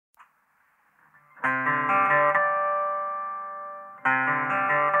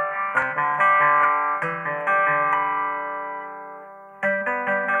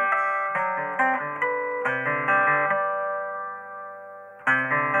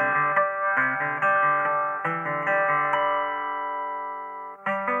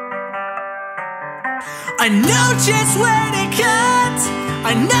I know just where to cut.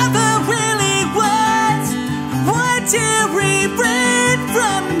 I never really want to refrain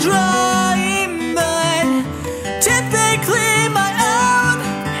from drawing, but typically my own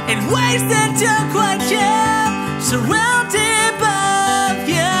in ways that don't quite count. Surrounded by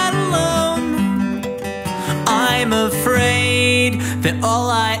yet alone. I'm afraid that all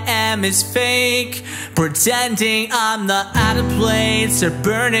I am is fake, pretending I'm not out of place or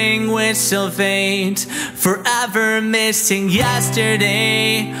burning with sulfate. Forever missing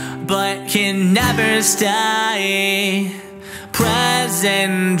yesterday, but can never stay.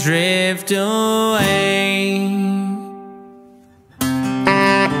 Present drift away.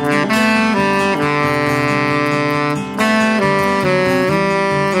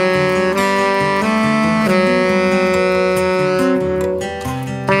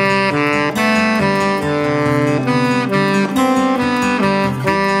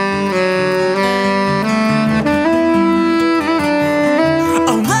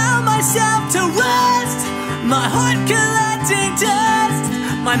 My heart collecting dust.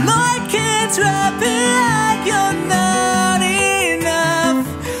 My mind can't wrap it. You're not enough.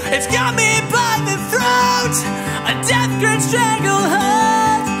 It's got me by the throat. A death grip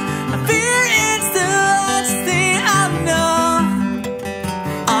stranglehold. I fear it's the last thing I know.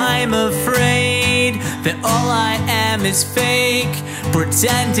 I'm afraid that all I am is fake,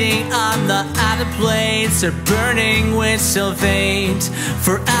 pretending I'm not out of place or burning with sulfate.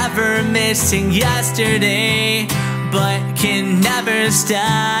 Forever missing yesterday, but can never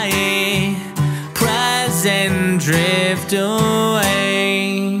stay. Present drift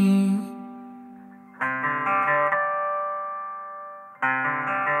away.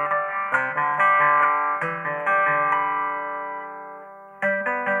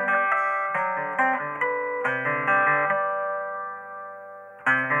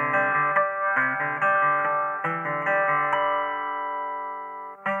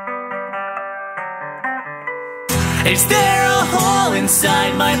 Is there a hole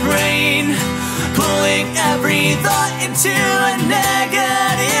inside my brain, pulling every thought into a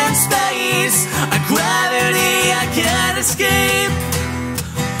negative space? A gravity I can't escape,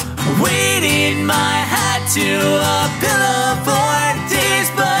 weighting my head to a pillow for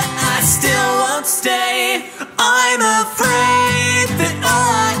days, but I still won't stay. I'm afraid that all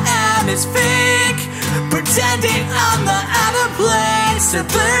I am is fake, pretending I'm not out of place or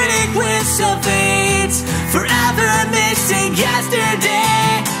burning with sulfate. Forever missing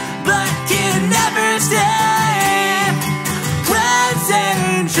yesterday, but can never stay.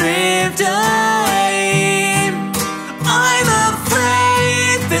 Present drift away. I'm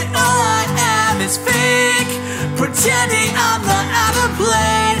afraid that all I am is fake, pretending I'm not out of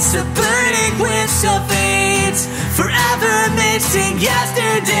place or burning with sulfate. Forever missing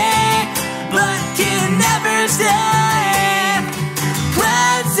yesterday, but can never stay.